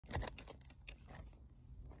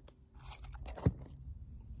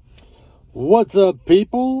What's up,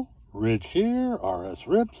 people? Rich here, RS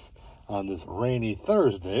Rips, on this rainy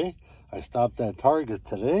Thursday. I stopped at Target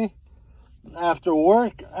today. After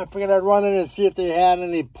work, I figured I'd run in and see if they had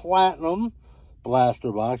any platinum blaster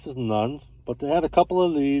boxes. None, but they had a couple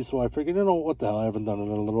of these, so I figured, you know, what the hell, I haven't done it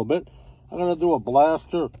in a little bit. I'm going to do a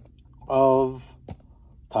blaster of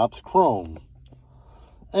Topps Chrome.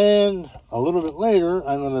 And a little bit later,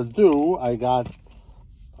 I got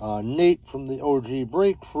Nate from the OG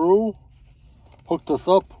Breakthrough hooked us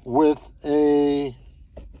up with a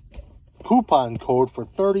coupon code for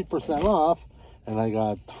 30% off, and I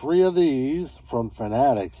got 3 of these from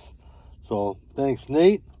Fanatics. So thanks,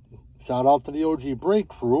 Nate. Shout out to the OG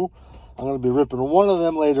Breakthrough. I'm going to be ripping one of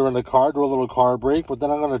them later in the car, do a little car break, but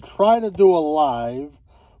then I'm going to try to do a live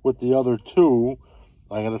with the other 2.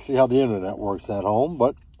 I got to see how the internet works at home,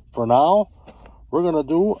 but for now, we're going to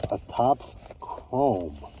do a Topps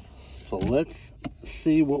Chrome. So let's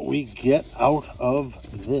see what we get out of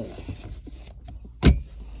this.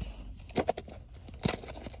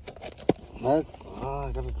 I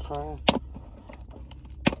gotta try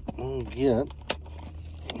and get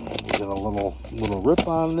a little rip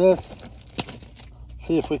on this.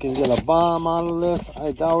 See if we can get a bomb out of this.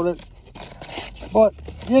 I doubt it, but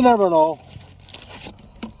you never know.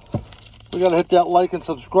 We gotta hit that like and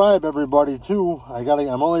subscribe, everybody, too.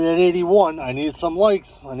 I'm only at 81. I need some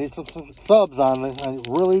likes. I need some subs on it. I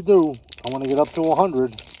really do. I want to get up to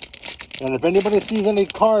 100. And if anybody sees any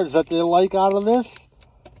cards that they like out of this,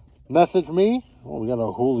 message me. Oh, we got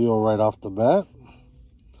a Julio right off the bat.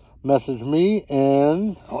 Message me,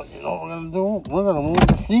 and you know what we're gonna do? We're gonna move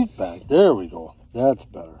the seat back. There we go. That's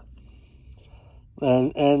better.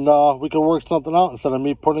 And we can work something out instead of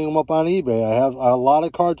me putting them up on eBay. I have a lot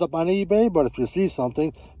of cards up on eBay, but if you see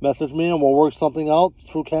something, message me and we'll work something out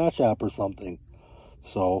through Cash App or something.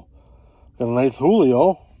 So, got a nice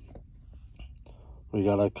Julio. We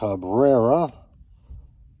got a Cabrera.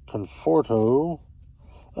 Conforto.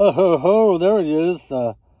 Oh, ho, ho, there it is.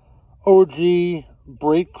 The OG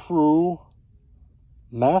Breakthrough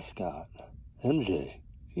mascot, MJ.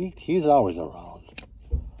 He's always around.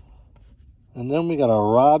 And then we got a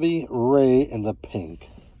Robbie Ray in the pink.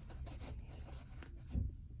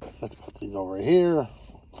 Let's put these over here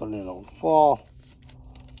so they don't fall.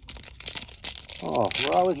 Oh,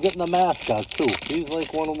 we're always getting the mascot too. He's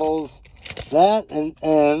like one of those. That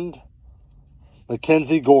and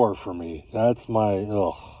Mackenzie Gore for me. That's my,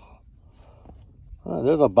 ugh.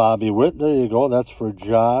 There's a Bobby Witt. There you go. That's for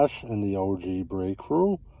Josh and the OG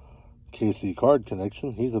Breakthrough. KC Card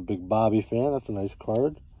Connection. He's a big Bobby fan. That's a nice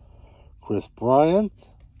card. Chris Bryant.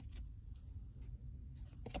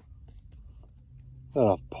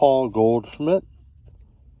 Got a Paul Goldschmidt.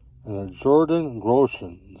 And a Jordan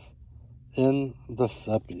Groshans in the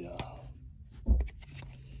sepia.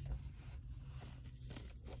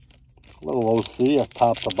 Little OC at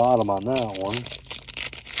top to bottom on that one.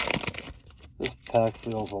 This pack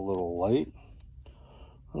feels a little light.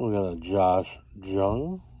 We got a Josh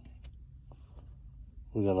Jung.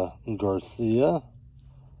 We got a Garcia.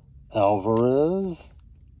 Alvarez,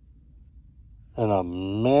 and a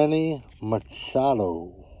Manny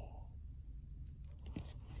Machado.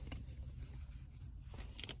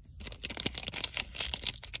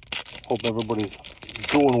 Hope everybody's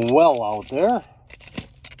doing well out there.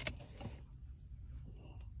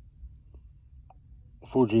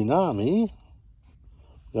 Fujinami.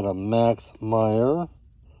 Got a Max Meyer,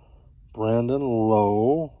 Brandon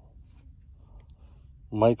Lowe,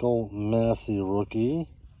 Michael Massey rookie,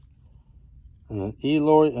 and an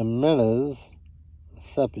Eloy Jimenez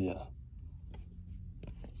sepia.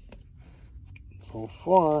 So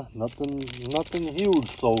far, nothing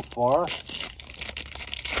huge so far.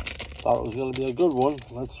 Thought it was going to be a good one.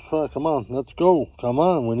 Let's try. Come on, let's go. Come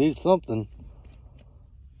on, we need something.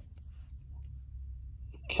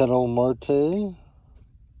 Ketel Marte,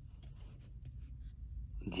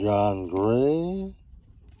 John Gray,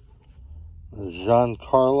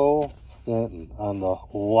 Giancarlo Stanton on the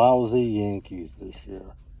lousy Yankees this year.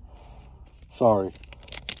 Sorry,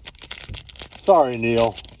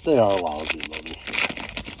 Neil. They are lousy though this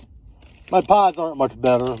year. My Pods aren't much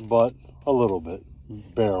better, but a little bit,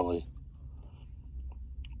 barely.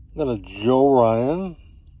 Got a Joe Ryan,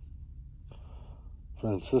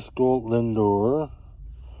 Francisco Lindor.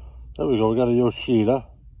 There we go. We got a Yoshida.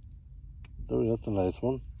 There we go. That's a nice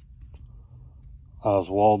one.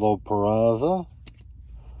 Oswaldo Peraza.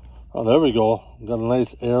 Oh, there we go. Got a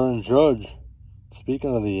nice Aaron Judge.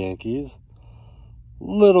 Speaking of the Yankees,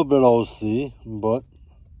 little bit OC, but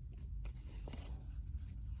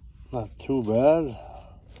not too bad.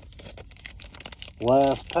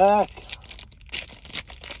 Last pack.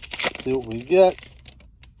 see what we get.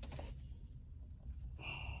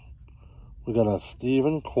 We got a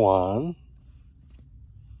Stephen Kwan.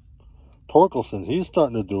 Torkelson, he's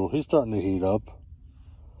starting to heat up.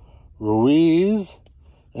 Ruiz.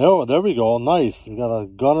 Oh, there we go. Nice. We got a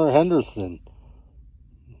Gunnar Henderson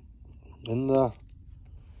in the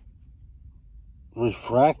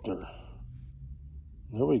refractor.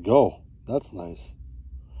 There we go. That's nice.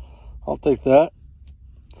 I'll take that.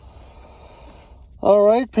 All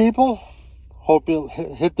right, people. Hope you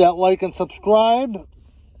hit that like and subscribe.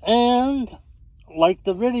 And like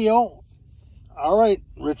the video. All right,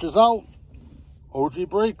 Rich is out. OG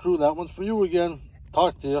Break Crew, that one's for you again.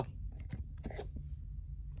 Talk to you.